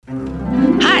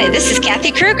this is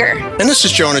Kathy Kruger. And this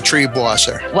is Jonah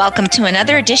Triebwasser. Welcome to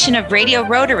another edition of Radio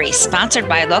Rotary, sponsored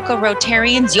by local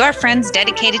Rotarians, your friends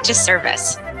dedicated to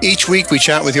service. Each week we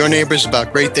chat with your neighbors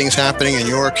about great things happening in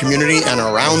your community and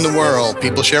around the world.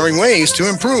 People sharing ways to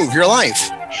improve your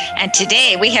life. And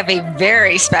today we have a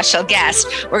very special guest.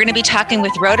 We're going to be talking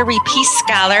with Rotary Peace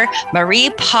Scholar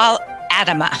Marie-Paul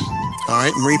Adama. All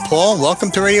right, Marie-Paul,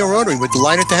 welcome to Radio Rotary. We're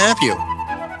delighted to have you.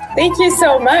 Thank you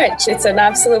so much. It's an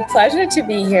absolute pleasure to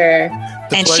be here.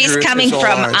 And she's coming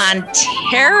from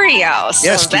Ontario. So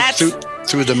yes, that's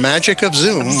through the magic of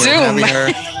Zoom. We're having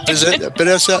her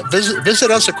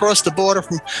visit us across the border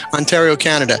from Ontario,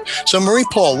 Canada. So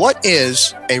Marie-Paul, what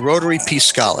is a Rotary Peace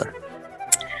Scholar?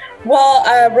 Well,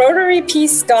 a Rotary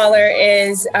Peace Scholar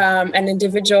is an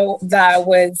individual that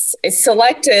was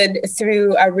selected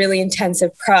through a really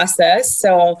intensive process.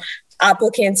 So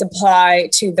applicants apply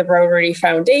to the Rotary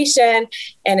Foundation,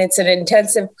 and it's an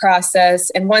intensive process.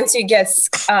 And once you get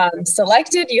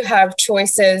selected, you have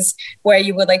choices where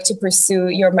you would like to pursue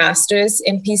your master's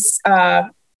in peace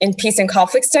and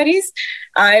conflict studies.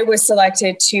 I was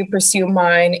selected to pursue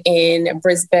mine in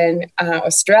Brisbane,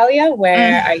 Australia,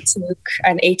 where I took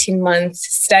an 18-month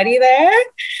study there.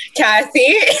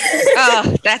 Kathy.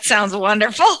 Oh, that sounds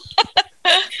wonderful.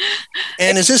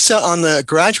 And is this on the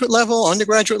graduate level,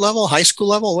 undergraduate level, high school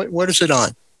level? What is it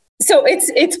on? So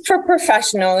it's for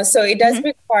professionals. So it does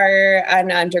require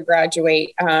an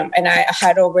undergraduate. And I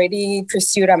had already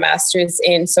pursued a master's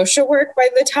in social work by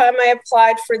the time I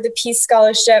applied for the Peace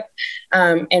Scholarship,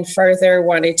 and further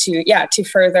wanted to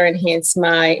further enhance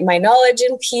my knowledge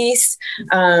in peace,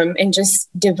 and just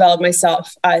develop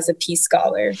myself as a peace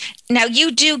scholar. Now, you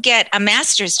do get a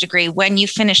master's degree when you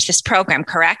finish this program,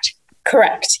 correct?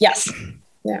 Correct. Yes.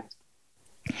 Yeah.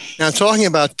 Now, talking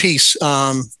about peace,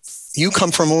 you come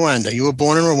from Rwanda. You were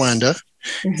born in Rwanda,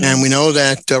 and we know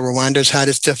that Rwanda's had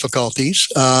its difficulties.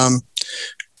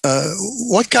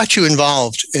 What got you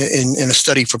involved in a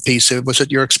study for peace? Was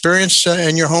it your experience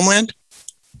in your homeland?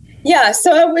 Yeah,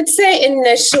 so I would say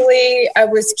initially I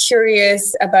was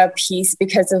curious about peace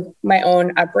because of my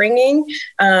own upbringing,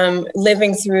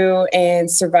 living through and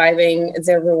surviving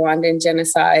the Rwandan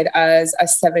genocide as a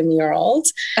 7-year-old.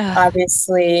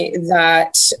 Obviously,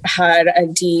 that had a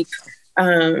deep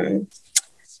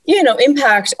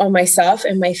impact on myself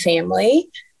and my family.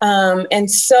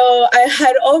 And so I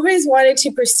had always wanted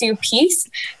to pursue peace.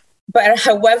 But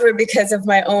however, because of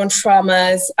my own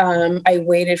traumas, I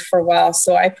waited for a while.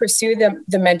 So I pursued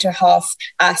the mental health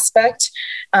aspect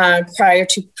prior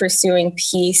to pursuing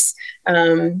peace,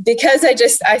 because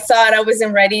I thought I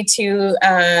wasn't ready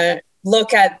to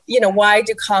look at, why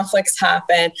do conflicts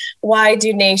happen? Why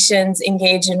do nations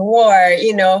engage in war?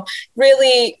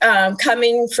 Really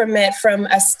coming from it from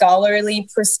a scholarly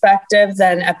perspective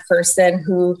than a person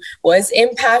who was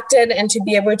impacted, and to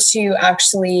be able to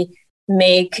actually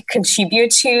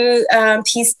contribute to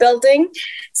peace building.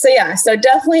 So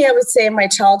definitely I would say my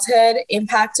childhood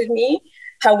impacted me.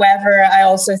 However, I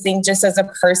also think just as a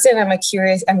person, I'm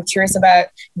curious about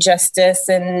justice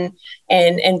and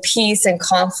peace and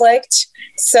conflict.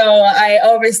 So I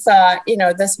always thought,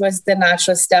 this was the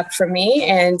natural step for me,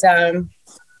 and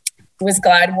was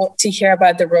glad to hear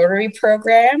about the Rotary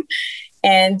program.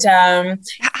 And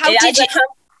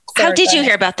How did you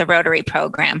hear about the Rotary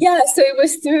program? Yeah, so it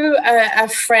was through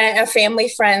a family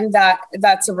friend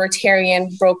that's a Rotarian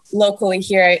locally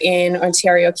here in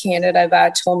Ontario, Canada,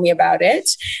 that told me about it.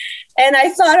 And I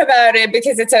thought about it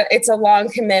because it's a long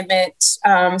commitment.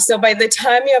 So by the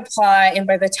time you apply and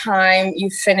by the time you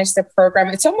finish the program,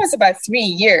 it's almost about 3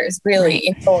 years, really,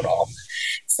 in total.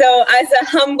 So as a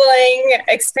humbling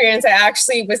experience, I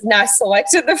actually was not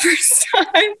selected the first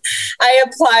time I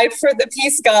applied for the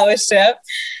Peace Scholarship.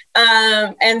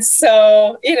 And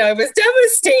so, it was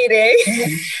devastating.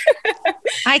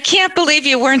 I can't believe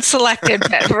you weren't selected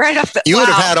right off the... You would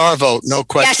have had our vote, no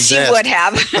questions asked. Yes, you would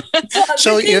have.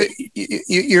 So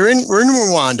we're in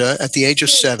Rwanda at the age of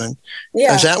 7.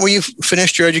 Yeah. Is that where you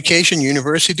finished your education,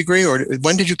 university degree, or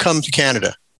when did you come to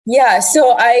Canada? Yeah,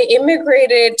 so I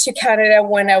immigrated to Canada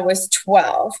when I was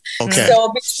 12. Okay.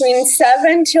 So between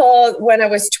 7 till when I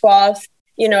was 12,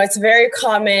 it's very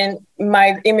common,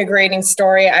 my immigrating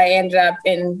story. I ended up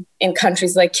in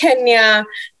countries like Kenya,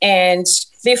 and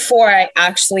before I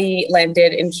actually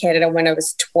landed in Canada when I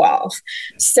was 12.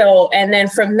 So, and then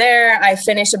from there, I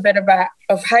finished a bit of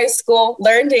high school,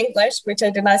 learned English, which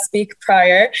I did not speak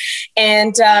prior.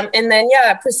 And then,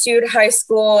 pursued high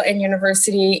school and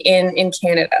university in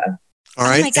Canada. All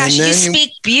right. Oh my gosh, you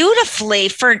speak beautifully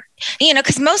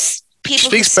because most people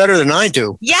speaks better than I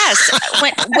do. Yes.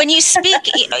 when you speak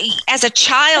as a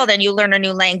child and you learn a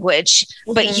new language,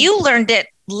 but you learned it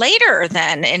later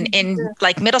then in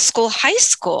like middle school, high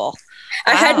school.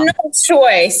 I had no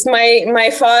choice. My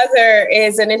father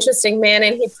is an interesting man,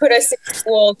 and he put us in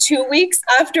school 2 weeks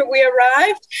after we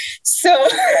arrived. So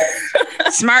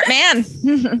smart man.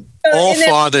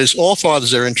 All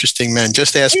fathers are interesting men.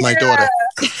 Just ask my daughter.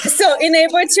 So in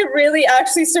able to really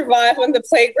actually survive on the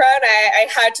playground, I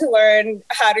had to learn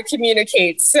how to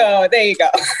communicate. So there you go.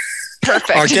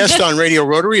 Perfect. Our guest on Radio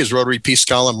Rotary is Rotary Peace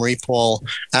Scholar Marie-Paul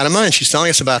Adama, and she's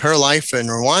telling us about her life in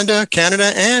Rwanda,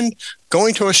 Canada, and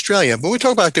going to Australia. But we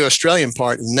talk about the Australian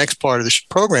part in the next part of this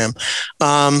program.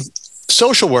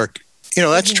 Social work,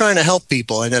 that's trying to help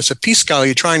people. And as a peace scholar,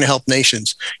 you're trying to help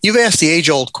nations. You've asked the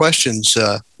age-old questions,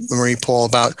 Marie-Paul,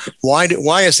 about why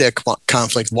is there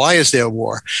conflict? Why is there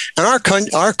war? And our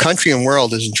country and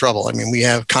world is in trouble. I mean, we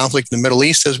have conflict in the Middle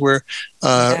East as we're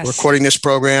recording this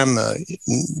program.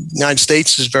 United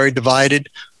States is very divided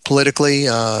politically.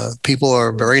 People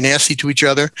are very nasty to each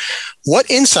other. What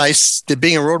insights did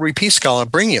being a Rotary Peace Scholar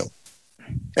bring you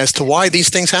as to why these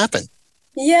things happen?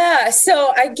 Yeah,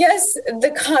 so I guess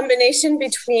the combination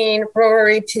between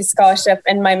Rotary Peace Scholarship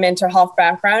and my mental health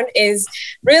background is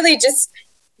really just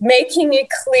making it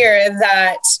clear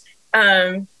that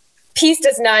peace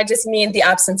does not just mean the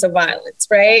absence of violence,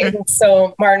 right? Mm-hmm. And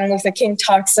so Martin Luther King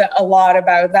talks a lot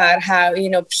about that, how,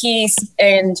 peace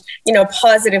and,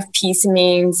 positive peace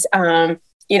means,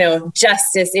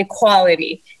 justice,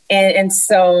 equality. And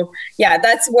so, yeah,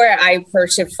 that's where I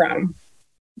approach it from.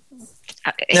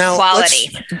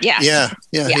 Equality. Yeah.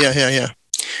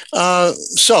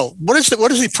 So what is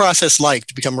the process like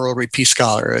to become a Rotary Peace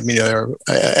Scholar? I mean, are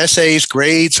essays,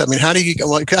 grades? I mean, how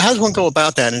does one go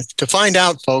about that? And to find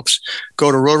out, folks,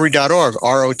 go to rotary.org,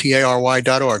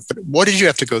 rotary.org. But what did you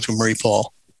have to go through,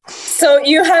 Marie-Paul? So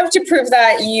you have to prove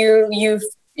that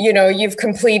you've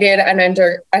completed an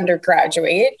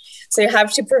undergraduate. So you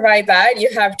have to provide that. You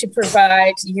have to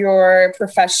provide your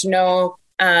professional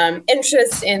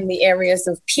interest in the areas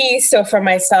of peace. So for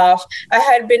myself, I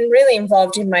had been really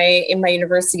involved in my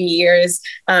university years,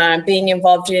 being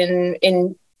involved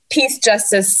in peace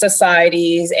justice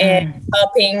societies and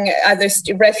helping other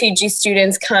refugee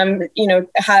students come,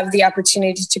 have the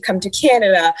opportunity to come to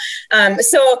Canada.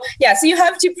 So you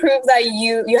have to prove that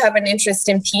you have an interest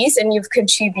in peace and you've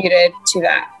contributed to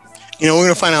that. We're going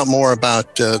to find out more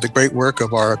about the great work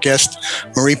of our guest,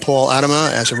 Marie-Paul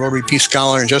Adama, as a Rotary Peace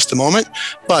Scholar in just a moment.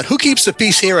 But who keeps the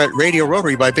peace here at Radio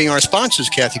Rotary by being our sponsors,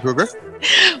 Kathy Kruger?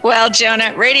 Well,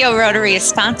 Jonah, Radio Rotary is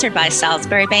sponsored by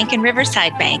Salisbury Bank and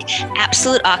Riverside Bank,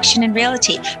 Absolute Auction and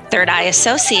Realty, Third Eye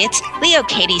Associates, Leo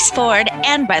Katie's Ford,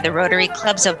 and by the Rotary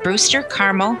Clubs of Brewster,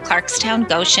 Carmel, Clarkstown,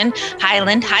 Goshen,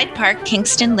 Highland, Hyde Park,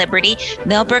 Kingston, Liberty,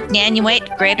 Millbrook,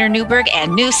 Nanuet, Greater Newburgh,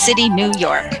 and New City, New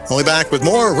York. We'll be back with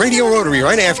more Radio Rotary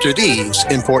right after these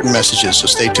important messages, so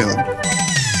stay tuned.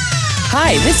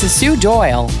 Hi, this is Sue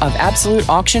Doyle of Absolute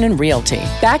Auction and Realty.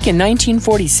 Back in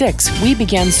 1946, we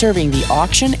began serving the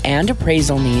auction and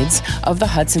appraisal needs of the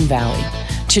Hudson Valley.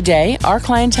 Today, our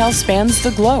clientele spans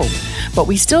the globe, but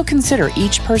we still consider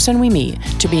each person we meet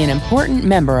to be an important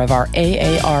member of our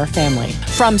AAR family.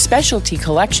 From specialty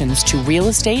collections to real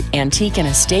estate, antique and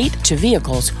estate to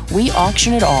vehicles, we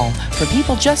auction it all for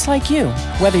people just like you.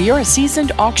 Whether you're a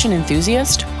seasoned auction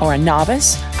enthusiast or a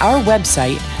novice, our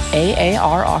website,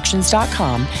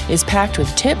 aarauctions.com, is packed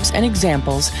with tips and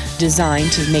examples designed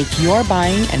to make your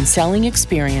buying and selling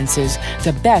experiences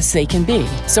the best they can be.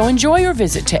 So enjoy your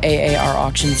visit to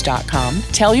aarauctions.com,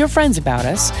 tell your friends about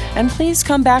us, and please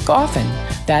come back often.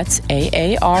 That's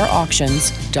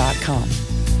aarauctions.com.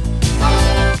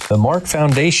 The Mark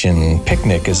Foundation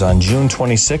picnic is on June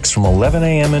 26 from 11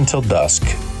 a.m. until dusk,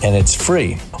 and it's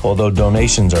free, although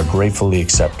donations are gratefully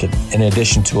accepted. In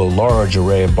addition to a large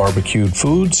array of barbecued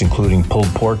foods, including pulled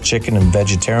pork, chicken, and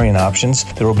vegetarian options,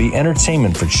 there will be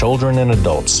entertainment for children and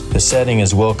adults. The setting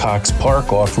is Wilcox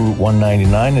Park off Route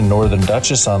 199 in Northern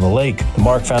Dutchess on the lake. The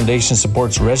Mark Foundation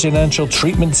supports residential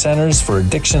treatment centers for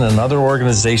addiction and other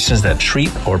organizations that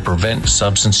treat or prevent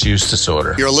substance use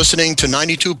disorder. You're listening to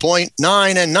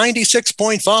 92.9 and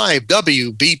 96.5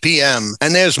 WBPM.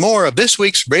 And there's more of this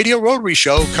week's Radio Rotary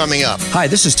Show coming up. Hi,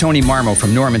 this is Tony Marmo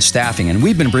from Norman Staffing, and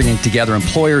we've been bringing together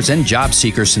employers and job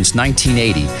seekers since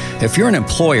 1980. If you're an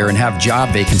employer and have job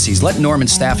vacancies, let Norman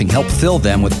Staffing help fill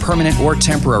them with permanent or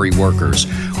temporary workers.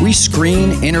 We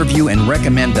screen, interview, and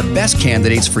recommend the best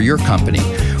candidates for your company.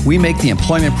 We make the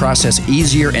employment process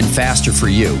easier and faster for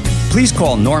you. Please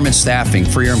call Norman Staffing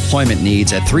for your employment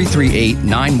needs at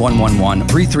 338-9111,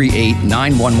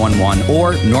 338-9111,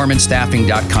 or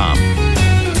normanstaffing.com.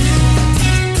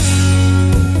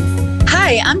 Hi,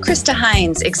 Hi, I'm Krista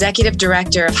Hines, Executive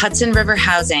Director of Hudson River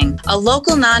Housing, a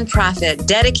local nonprofit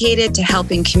dedicated to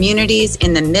helping communities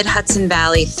in the Mid-Hudson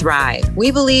Valley thrive.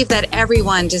 We believe that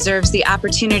everyone deserves the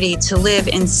opportunity to live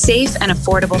in safe and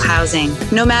affordable housing.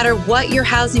 No matter what your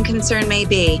housing concern may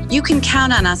be, you can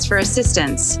count on us for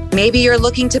assistance. Maybe you're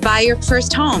looking to buy your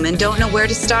first home and don't know where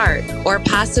to start, or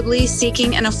possibly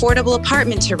seeking an affordable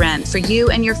apartment to rent for you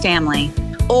and your family.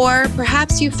 Or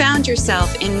perhaps you found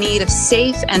yourself in need of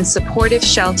safe and supportive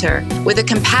shelter with a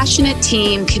compassionate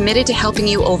team committed to helping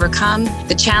you overcome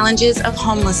the challenges of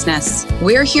homelessness.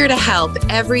 We're here to help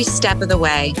every step of the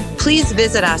way. Please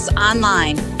visit us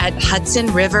online at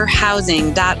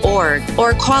hudsonriverhousing.org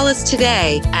or call us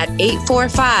today at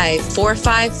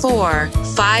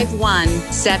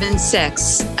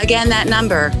 845-454-5176. Again, that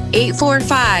number,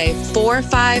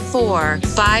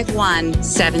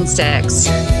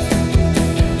 845-454-5176.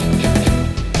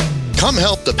 Come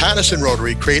help the Paterson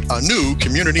Rotary create a new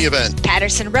community event.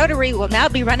 Paterson Rotary will now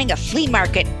be running a flea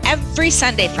market every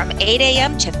Sunday from 8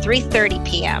 a.m. to 3:30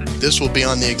 p.m. This will be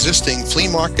on the existing flea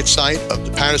market site of the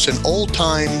Paterson Old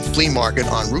Time Flea Market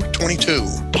on Route 22.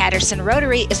 Paterson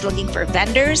Rotary is looking for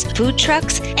vendors, food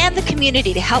trucks, and the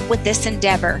community to help with this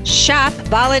endeavor. Shop,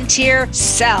 volunteer,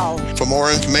 sell. For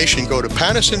more information, go to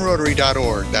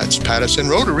pattersonrotary.org. That's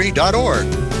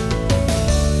pattersonrotary.org.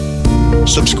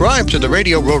 Subscribe to the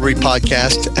Radio Rotary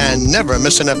Podcast and never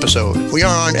miss an episode. We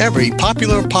are on every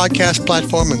popular podcast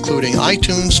platform, including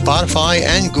iTunes, Spotify,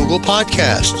 and Google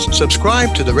Podcasts.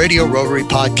 Subscribe to the Radio Rotary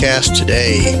Podcast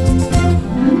today.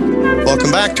 Welcome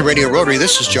back to Radio Rotary.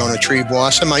 This is Jonah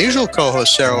Treeboss, and my usual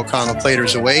co-host, Sarah O'Connell Plater,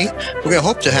 is away. We're going to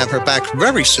hope to have her back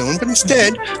very soon, but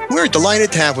instead, we're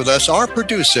delighted to have with us our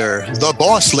producer, the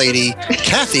boss lady,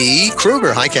 Kathy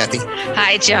Kruger. Hi, Kathy.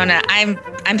 Hi, Jonah. I'm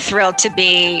thrilled to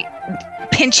be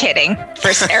pinch hitting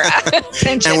for Sarah.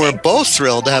 And we're both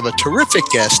thrilled to have a terrific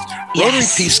guest, Rotary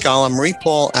Peace Scholar Marie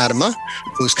Paul Adama,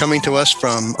 who's coming to us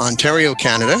from Ontario,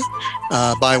 Canada,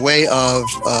 by way of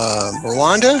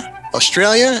Rwanda,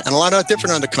 Australia, and a lot of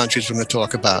different other countries we're going to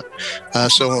talk about.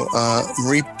 So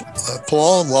Marie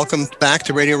Paul, welcome back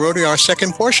to Radio Rotary, our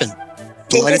second portion.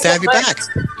 Delighted to have you back.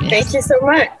 Thank you so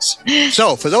much.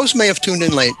 So for those who may have tuned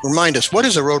in late, remind us, what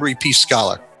is a Rotary Peace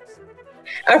Scholar?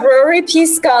 A Rotary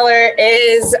Peace Scholar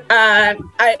is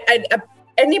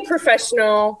any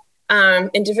professional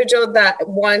individual that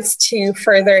wants to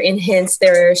further enhance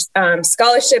their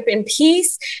scholarship in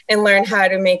peace and learn how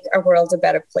to make our world a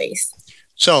better place.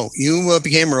 So you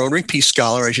became a Rotary Peace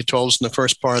Scholar, as you told us in the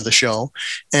first part of the show,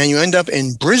 and you end up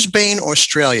in Brisbane,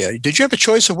 Australia. Did you have a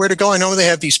choice of where to go? I know they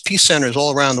have these peace centers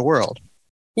all around the world.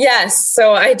 Yes.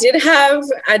 So I did have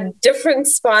different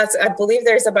spots. I believe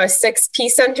there's about 6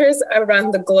 peace centers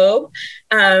around the globe.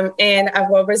 And I've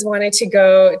always wanted to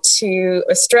go to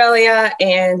Australia.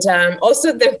 And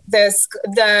also the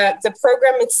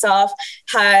program itself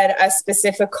had a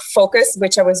specific focus,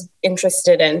 which I was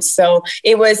interested in. So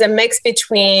it was a mix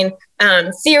between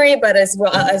theory, but as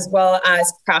well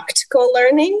as practical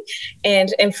learning.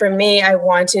 And for me, I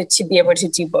wanted to be able to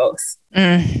do both.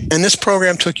 And this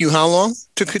program took you how long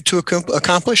to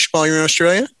accomplish while you're in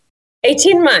Australia?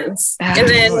 18 months.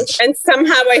 And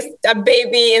somehow a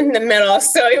baby in the middle.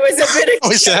 So it was a bit of...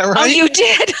 Oh, is that right? Oh, you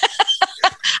did?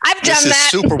 I've done that.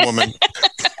 Superwoman.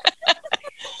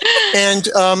 And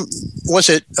was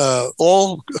it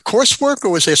all coursework, or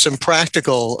was there some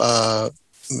practical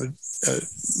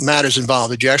matters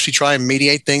involved? Did you actually try and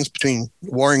mediate things between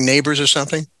warring neighbors or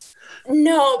something?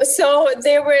 No. So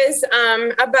there was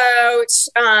about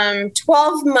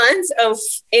 12 months of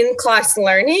in-class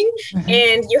learning,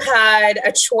 and you had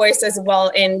a choice as well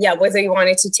in whether you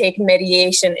wanted to take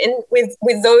mediation. And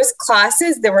with those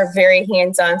classes, they were very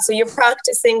hands-on. So you're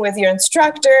practicing with your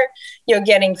instructor, you're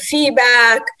getting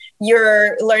feedback,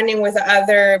 you're learning with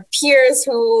other peers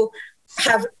who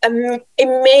have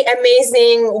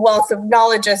amazing wealth of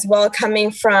knowledge as well, coming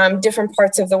from different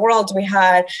parts of the world. We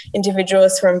had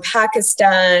individuals from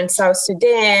Pakistan, South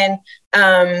Sudan,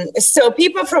 so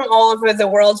people from all over the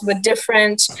world with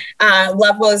different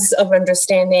levels of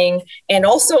understanding and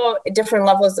also different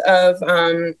levels of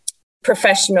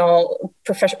professional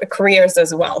careers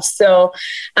as well. So,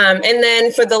 and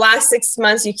then for the last 6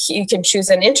 months, you can choose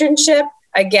an internship.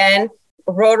 Again,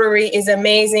 Rotary is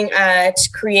amazing at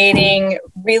creating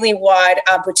really wide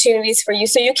opportunities for you,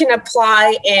 so you can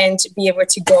apply and be able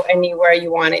to go anywhere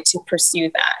you wanted to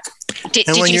pursue that. Did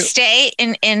you stay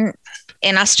in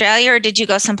Australia, or did you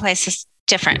go someplace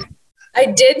different? I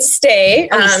did stay.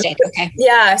 Oh, you stayed. Okay.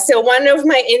 Yeah. So one of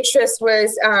my interests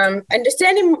was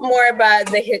understanding more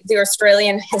about the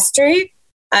Australian history.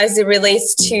 as it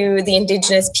relates to the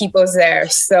Indigenous peoples there.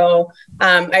 So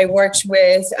I worked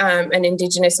with an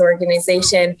Indigenous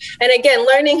organization, and again,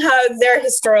 learning how their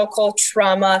historical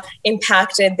trauma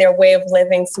impacted their way of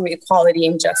living through equality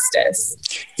and justice.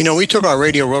 We took our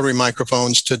Radio Rotary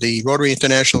microphones to the Rotary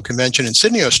International Convention in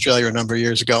Sydney, Australia, a number of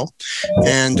years ago.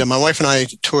 And my wife and I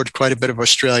toured quite a bit of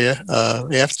Australia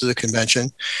after the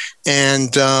convention. And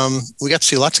we got to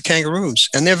see lots of kangaroos.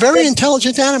 And they're very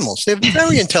intelligent animals. They're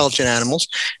very intelligent animals.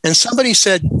 And somebody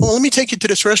said, well, let me take you to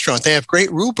this restaurant. They have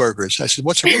great roux burgers. I said,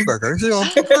 what's a roux burger? I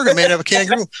said, a burger made out of a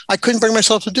kangaroo. I couldn't bring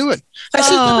myself to do it. I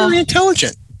said, they're very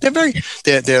intelligent.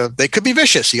 They could be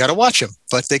vicious. You got to watch them,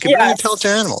 but they could be very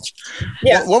intelligent animals.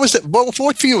 Yeah. What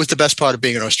for you was the best part of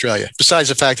being in Australia, besides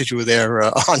the fact that you were there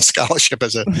on scholarship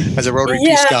as a Rotary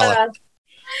Peace Scholar?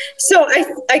 So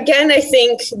I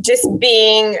think just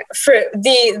being for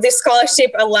the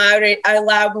scholarship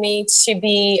allowed me to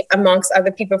be amongst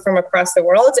other people from across the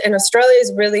world, and Australia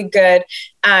is really good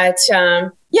at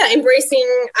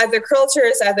embracing other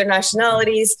cultures, other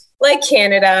nationalities, like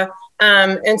Canada.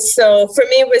 And so for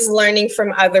me, it was learning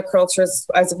from other cultures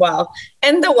as well.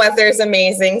 And the weather is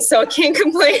amazing, so I can't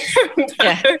complain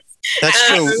about it. That's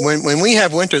true. When we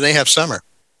have winter, they have summer.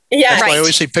 Yeah, that's why I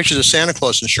always see pictures of Santa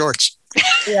Claus in shorts.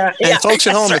 And folks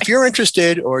at home, if you're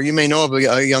interested, or you may know of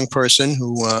a young person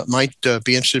who might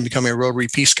be interested in becoming a Rotary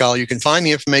Peace Scholar, you can find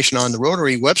the information on the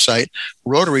Rotary website,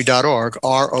 rotary.org,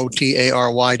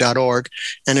 rotary.org.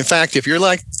 And in fact, if you're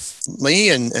like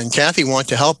me and Kathy want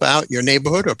to help out your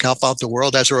neighborhood or help out the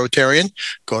world as a Rotarian,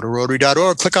 go to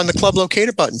rotary.org, click on the club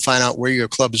locator button, find out where your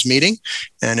club is meeting.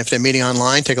 And if they're meeting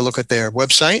online, take a look at their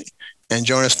website. And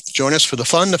join us for the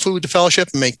fun, the food, the fellowship,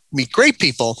 and meet great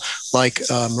people like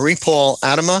Marie-Paul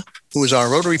Adama, who is our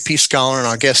Rotary Peace Scholar and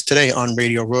our guest today on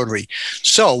Radio Rotary.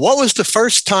 So what was the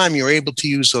first time you were able to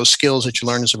use those skills that you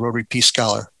learned as a Rotary Peace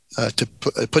Scholar to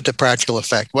put to practical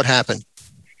effect? What happened?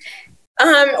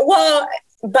 Well,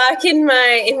 back in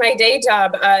my day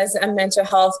job as a mental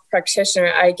health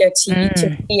practitioner, I get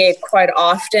to create quite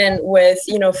often with,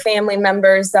 family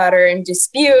members that are in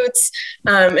disputes.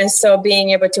 And so being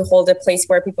able to hold a place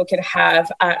where people can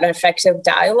have an effective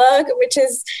dialogue, which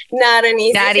is not an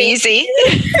easy Not easy.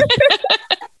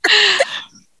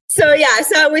 So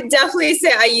I would definitely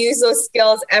say I use those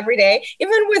skills every day,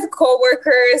 even with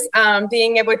coworkers,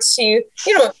 being able to,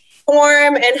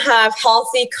 form and have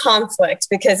healthy conflict,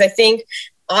 because I think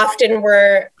often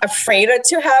we're afraid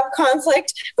to have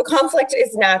conflict, but conflict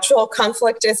is natural.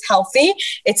 Conflict is healthy.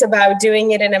 It's about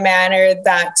doing it in a manner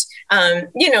that,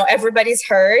 everybody's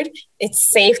heard. It's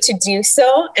safe to do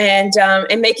so, and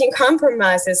making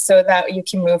compromises so that you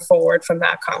can move forward from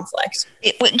that conflict.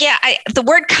 The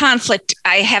word conflict,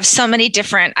 I have so many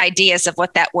different ideas of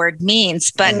what that word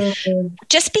means, but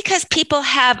just because people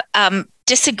have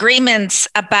disagreements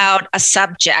about a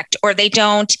subject, or they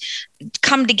don't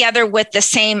come together with the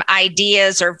same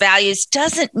ideas or values,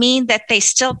 doesn't mean that they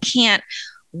still can't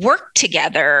work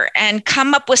together and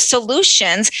come up with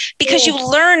solutions, because you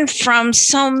learn from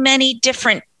so many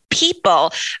different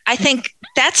people. I think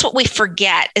that's what we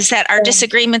forget, is that our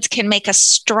disagreements can make us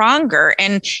stronger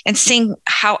and seeing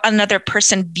how another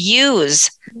person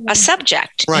views a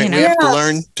subject. Right. We have to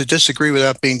learn to disagree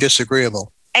without being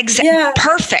disagreeable. Exactly.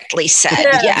 Perfectly said.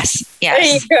 Yes. There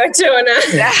you go, Jonah.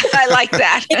 I like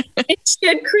that. It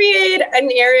should create an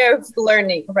area of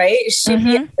learning, right? It should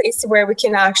be a place where we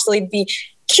can actually be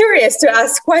curious to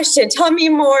ask questions. Tell me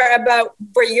more about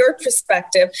your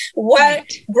perspective. What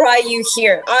brought you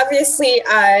here? Obviously,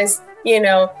 as a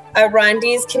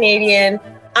Rwandese Canadian,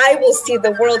 I will see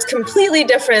the world completely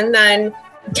different than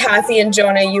Kathy and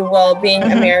Jonah, you will, being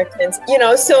Americans,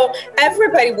 so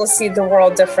everybody will see the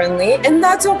world differently, and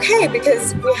that's okay,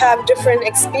 because we have different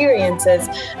experiences.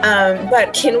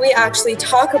 But can we actually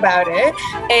talk about it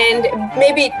and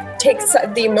maybe take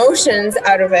the emotions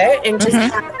out of it and just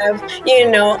have,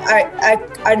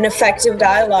 an effective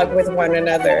dialogue with one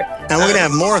another? And we're going to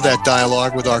have more of that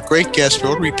dialogue with our great guest,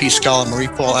 Rotary Peace Scholar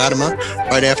Marie-Paul Adama,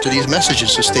 right after these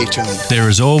messages, so stay tuned. There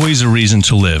is always a reason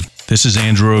to live. This is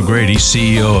Andrew O'Grady,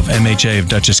 CEO of MHA of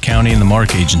Dutchess County and the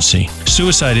Mark Agency.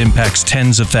 Suicide impacts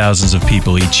tens of thousands of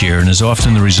people each year and is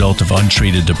often the result of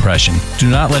untreated depression. Do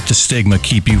not let the stigma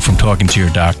keep you from talking to your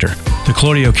doctor. The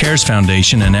Claudio Cares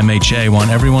Foundation and MHA want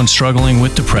everyone struggling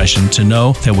with depression to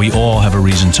know that we all have a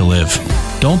reason to live.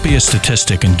 Don't be a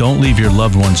statistic, and don't leave your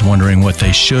loved ones wondering what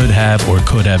they should have or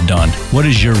could have done. What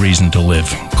is your reason to live?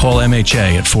 Call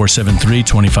MHA at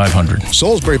 473-2500.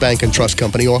 Salisbury Bank and Trust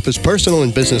Company offers personal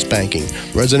and business banking banking,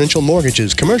 residential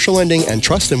mortgages, commercial lending, and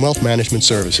trust and wealth management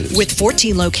services. With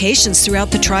 14 locations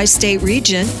throughout the tri-state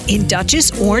region, in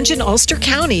Dutchess, Orange, and Ulster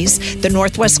counties, the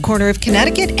northwest corner of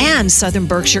Connecticut, and southern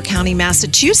Berkshire County,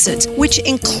 Massachusetts, which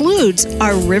includes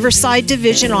our Riverside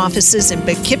Division offices in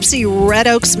Poughkeepsie, Red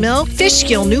Oaks Mill,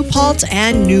 Fishkill, New Paltz,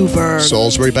 and Newburgh.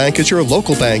 Salisbury Bank is your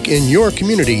local bank in your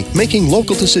community, making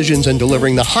local decisions and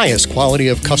delivering the highest quality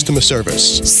of customer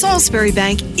service. Salisbury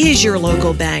Bank is your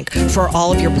local bank for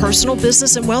all of your personal,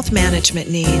 business, and wealth management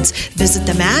needs. Visit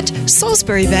them at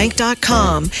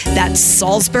salisburybank.com. That's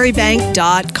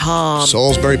salisburybank.com.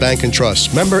 Salisbury Bank and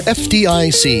Trust, member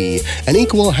FDIC, an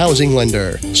equal housing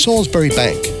lender. Salisbury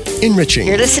Bank, enriching.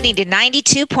 You're listening to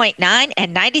 92.9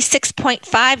 and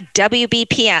 96.5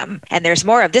 WBPM, and there's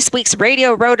more of this week's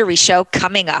Radio Rotary Show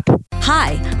coming up.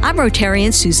 Hi, I'm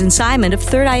Rotarian Susan Simon of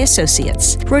Third Eye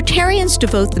Associates. Rotarians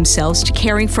devote themselves to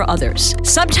caring for others.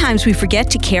 Sometimes we forget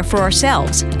to care for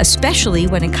ourselves, especially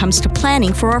when it comes to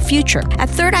planning for our future. At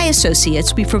Third Eye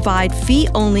Associates, we provide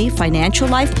fee-only financial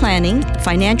life planning,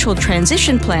 financial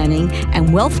transition planning,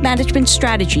 and wealth management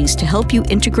strategies to help you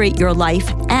integrate your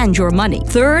life and your money.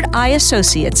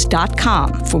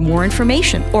 ThirdEyeAssociates.com for more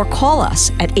information, or call us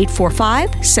at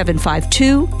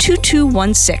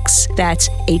 845-752-2216. That's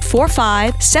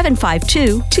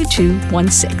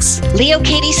 845-752-2216. Leo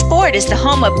Katie's Ford is the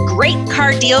home of great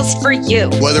car deals for you.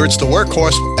 Whether it's the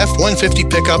workhorse F-150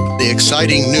 pickup, the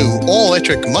exciting new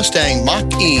all-electric Mustang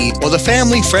Mach-E, or the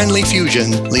family-friendly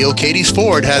Fusion, Leo Katie's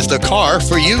Ford has the car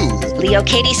for you. Leo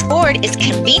Katie's Ford is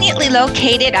conveniently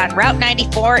located on Route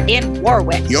 94 in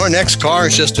Warwick. Your next car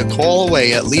is just a call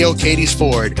away at Leo Katie's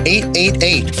Ford,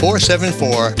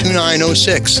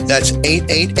 888-474-2906. That's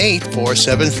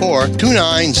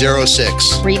 888-474-2906.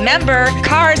 Remember,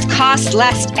 cars cost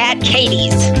less at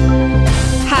Katie's.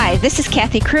 Hi, this is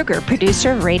Kathy Kruger,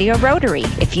 producer of Radio Rotary.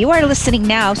 If you are listening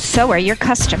now, so are your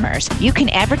customers. You can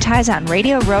advertise on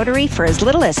Radio Rotary for as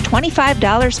little as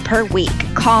 $25 per week.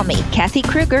 Call me, Kathy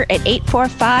Kruger, at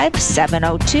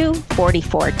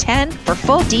 845-702-4410 for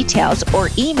full details, or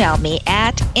email me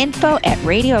at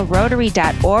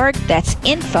info@radiorotary.org. That's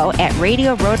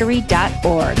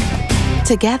info@radiorotary.org.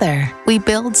 Together, we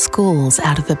build schools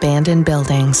out of abandoned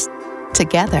buildings.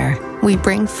 Together, we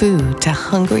bring food to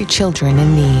hungry children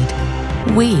in need.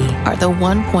 We are the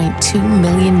 1.2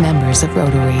 million members of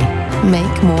Rotary.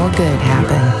 Make more good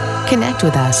happen. Connect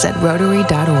with us at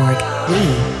Rotary.org.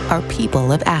 We are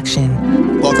people of action.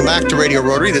 Welcome back to Radio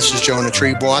Rotary. This is Jonah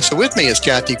Treebois. So with me is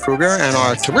Kathy Kruger and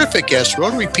our terrific guest,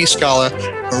 Rotary Peace Scholar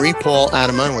Marie-Paul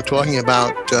Adama. And we're talking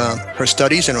about her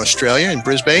studies in Australia, in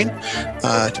Brisbane,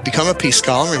 to become a Peace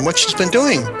Scholar, and what she's been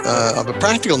doing of a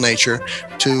practical nature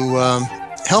to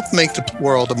help make the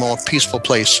world a more peaceful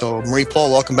place. So Marie-Paul,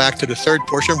 welcome back to the third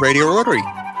portion of Radio Rotary.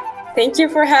 Thank you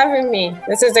for having me.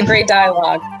 This is a great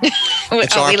dialogue.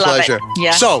 It's our pleasure.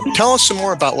 Yeah. So tell us some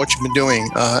more about what you've been doing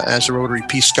as a Rotary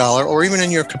Peace Scholar, or even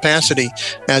in your capacity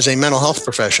as a mental health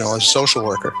professional, as a social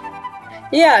worker.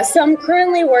 Yeah, so I'm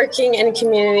currently working in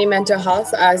community mental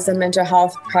health as a mental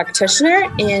health practitioner,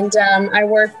 and I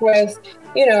work with,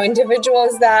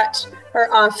 individuals that are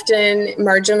often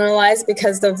marginalized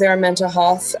because of their mental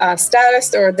health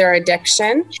status or their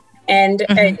addiction. And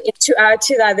to add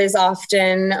to that, there's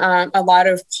often a lot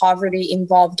of poverty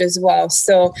involved as well.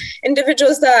 So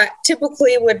individuals that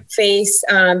typically would face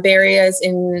barriers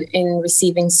in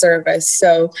receiving service.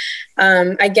 So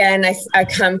again, I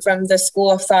come from the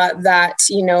school of thought that,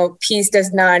 peace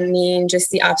does not mean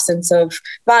just the absence of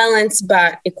violence,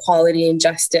 but equality and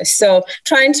justice. So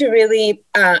trying to really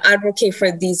advocate for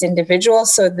these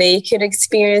individuals so they could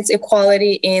experience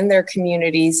equality in their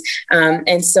communities.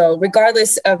 And so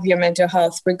regardless of your mental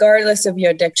health, regardless of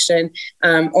your addiction,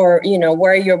 or,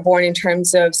 where you're born in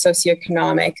terms of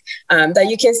socioeconomic, that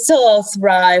you can still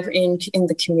thrive in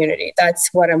the community. That's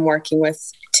what I'm working with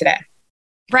today.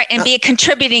 Right, and be a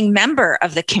contributing member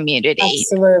of the community.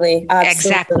 Absolutely.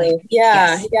 Exactly.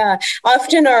 Yeah, yes. Yeah.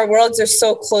 Often our worlds are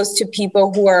so close to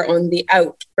people who are on the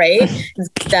out, right?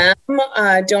 Them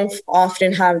don't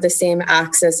often have the same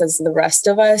access as the rest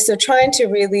of us. So trying to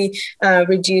really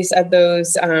reduce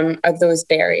those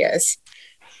barriers.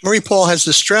 Marie-Paul, has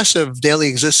the stress of daily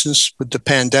existence with the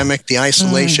pandemic, the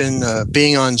isolation,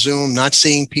 being on Zoom, not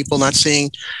seeing people, not seeing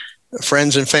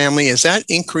friends and family, has that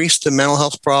increased the mental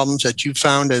health problems that you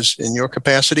found as in your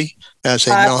capacity as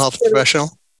a mental health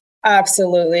professional?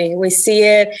 Absolutely. We see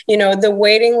it, the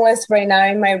waiting list right now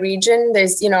in my region,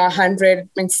 there's, 100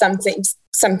 and something,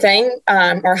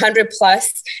 or 100 plus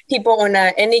people on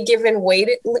any given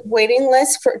waiting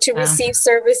list to receive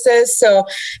services. So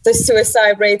the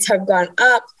suicide rates have gone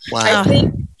up. Wow.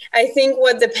 I think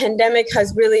what the pandemic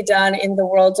has really done in the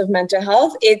world of mental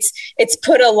health, it's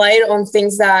put a light on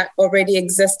things that already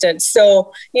existed.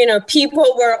 So,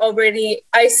 people were already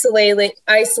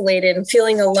isolated and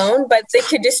feeling alone, but they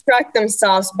could distract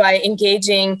themselves by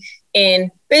engaging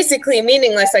in basically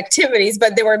meaningless activities,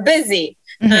 but they were busy.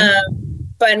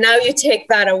 But now you take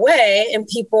that away and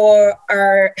people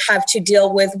have to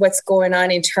deal with what's going on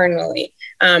internally.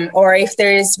 Or if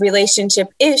there's relationship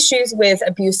issues with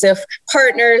abusive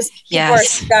partners, people are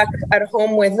stuck at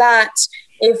home with that.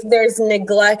 If there's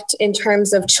neglect in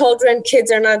terms of children,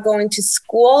 kids are not going to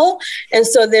school. And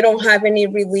so they don't have any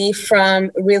relief from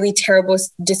really terrible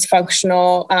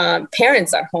dysfunctional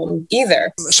parents at home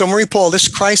either. So Marie-Paul, this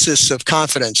crisis of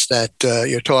confidence that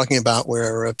you're talking about,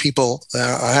 where people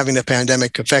are having the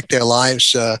pandemic affect their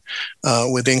lives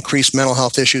with increased mental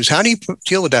health issues, how do you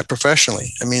deal with that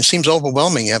professionally? I mean, it seems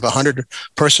overwhelming. You have a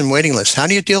 100-person waiting list. How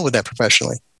do you deal with that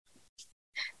professionally?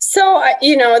 So,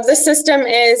 the system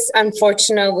is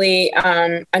unfortunately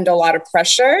under a lot of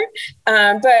pressure.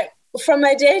 But from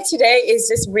my day to day is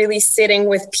just really sitting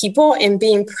with people and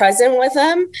being present with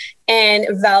them and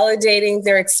validating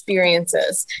their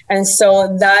experiences. And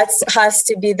so that has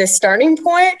to be the starting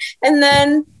point. And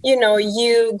then,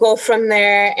 you go from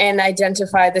there and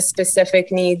identify the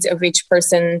specific needs of each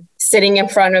person sitting in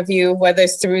front of you, whether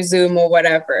it's through Zoom or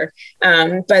whatever.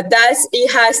 But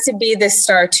it has to be the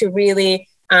start to really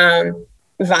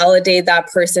validate that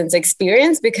person's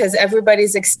experience, because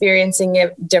everybody's experiencing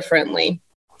it differently.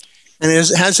 And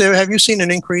have you seen an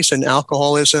increase in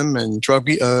alcoholism and drug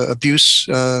abuse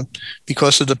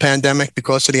because of the pandemic,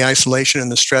 because of the isolation and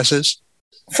the stresses?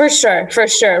 For sure,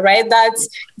 right? That's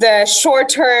the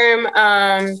short-term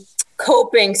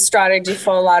coping strategy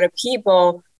for a lot of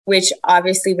people, which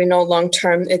obviously we know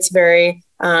long-term it's very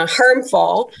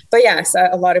harmful. But yes,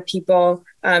 a lot of people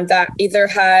that either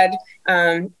had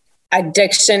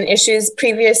addiction issues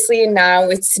previously, now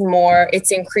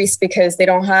it's increased because they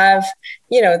don't have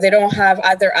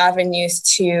other avenues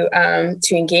to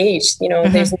engage.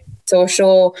 There's no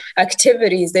social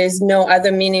activities, there's no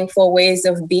other meaningful ways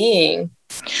of being.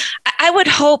 I would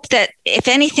hope that if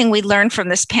anything we learn from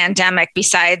this pandemic,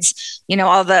 besides,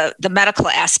 all the medical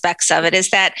aspects of it,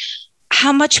 is that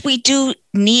how much we do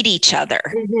need each other,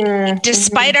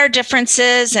 despite our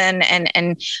differences and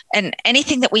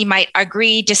anything that we might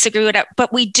agree, disagree with,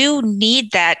 but we do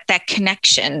need that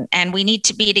connection, and we need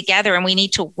to be together and we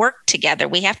need to work together.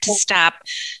 We have to stop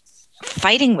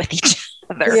fighting with each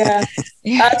other. Yeah.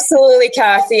 Absolutely,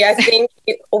 Kathy. I think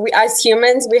as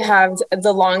humans, we have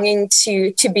the longing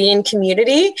to be in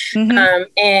community.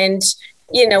 And,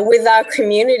 without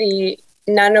community,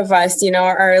 none of us,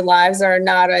 our lives are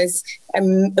not as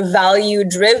value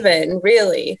driven,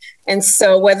 really. And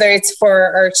so whether it's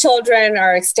for our children,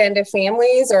 our extended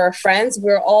families, or our friends,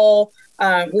 we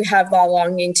have that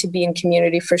longing to be in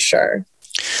community for sure.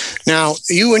 Now,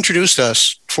 you introduced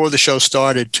us before the show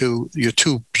started to your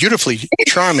two beautifully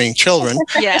charming children,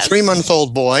 yes. A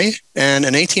 3-month-old boy and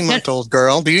an 18-month-old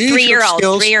girl. Do you use your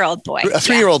skills? 3-year-old boy. A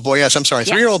 3-year-old boy, yes, I'm sorry.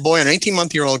 3-year-old boy and an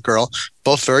 18-month-year-old girl,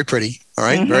 both very pretty, all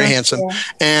right, very handsome. Yeah.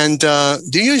 And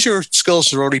do you use your skills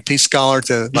as a Rotary Peace Scholar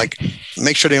to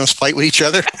make sure they don't fight with each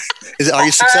other? Are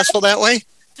you successful that way?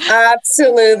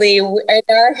 Absolutely. In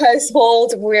our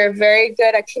household, we're very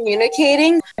good at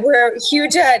communicating. We're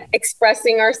huge at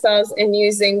expressing ourselves and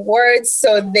using words.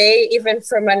 So they, even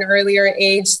from an earlier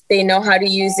age, they know how to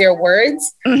use their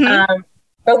words.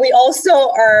 But we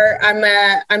also I'm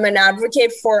an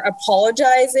advocate for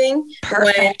apologizing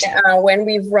when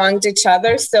we've wronged each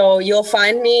other. So you'll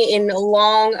find me in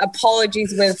long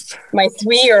apologies with my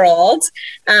 3-year-old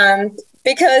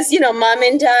because, mom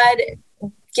and dad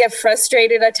get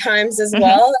frustrated at times as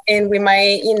well, and we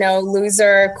might, lose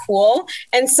our cool.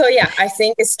 And so, I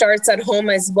think it starts at home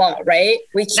as well, right?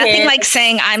 Nothing like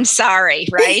saying I'm sorry,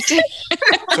 right?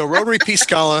 So Rotary Peace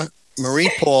Scholar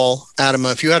Marie-Paul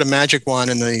Adama, if you had a magic wand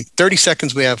in the 30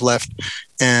 seconds we have left,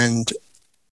 and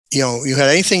you had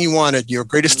anything you wanted, your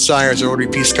greatest desire as a Rotary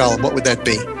Peace Scholar, what would that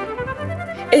be?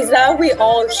 Is that we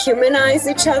all humanize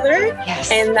each other,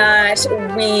 and that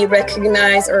we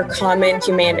recognize our common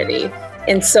humanity.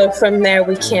 And so from there,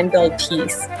 we can build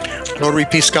peace. Rotary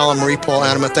Peace Scholar Marie-Paul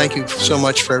Adama, thank you so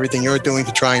much for everything you're doing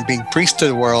to try and be priest to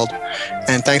the world.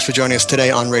 And thanks for joining us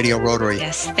today on Radio Rotary.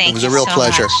 Yes, thank you. It was a real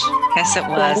pleasure. Much. Yes, it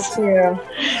was. Thank you.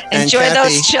 Enjoy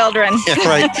Kathy, those children. Yeah,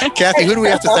 right. Kathy, who do we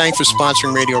have to thank for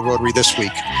sponsoring Radio Rotary this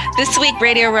week? This week,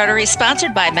 Radio Rotary is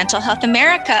sponsored by Mental Health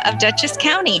America of Dutchess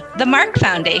County, the Mark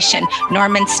Foundation,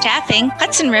 Norman Staffing,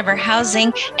 Hudson River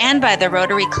Housing, and by the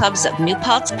Rotary Clubs of New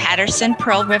Paltz, Patterson,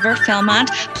 Pearl River, Philmont, Belmont,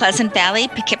 Pleasant Valley,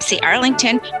 Poughkeepsie,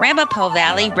 Arlington, Ramapo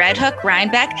Valley, Red Hook,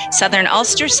 Rhinebeck, Southern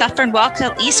Ulster, Suffern,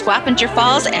 Wallkill, East Wappinger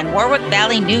Falls, and Warwick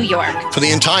Valley, New York. For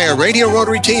the entire Radio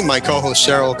Rotary team, my co-host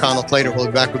Sarah O'Connell-Plater will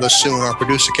be back with us soon, our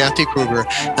producer Kathy Kruger,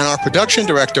 and our production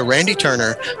director Randy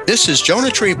Turner. This is Jonah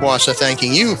Triebwasser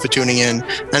thanking you for tuning in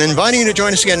and inviting you to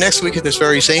join us again next week at this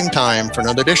very same time for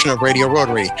another edition of Radio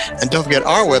Rotary. And don't forget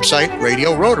our website,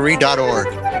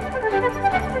 radiorotary.org.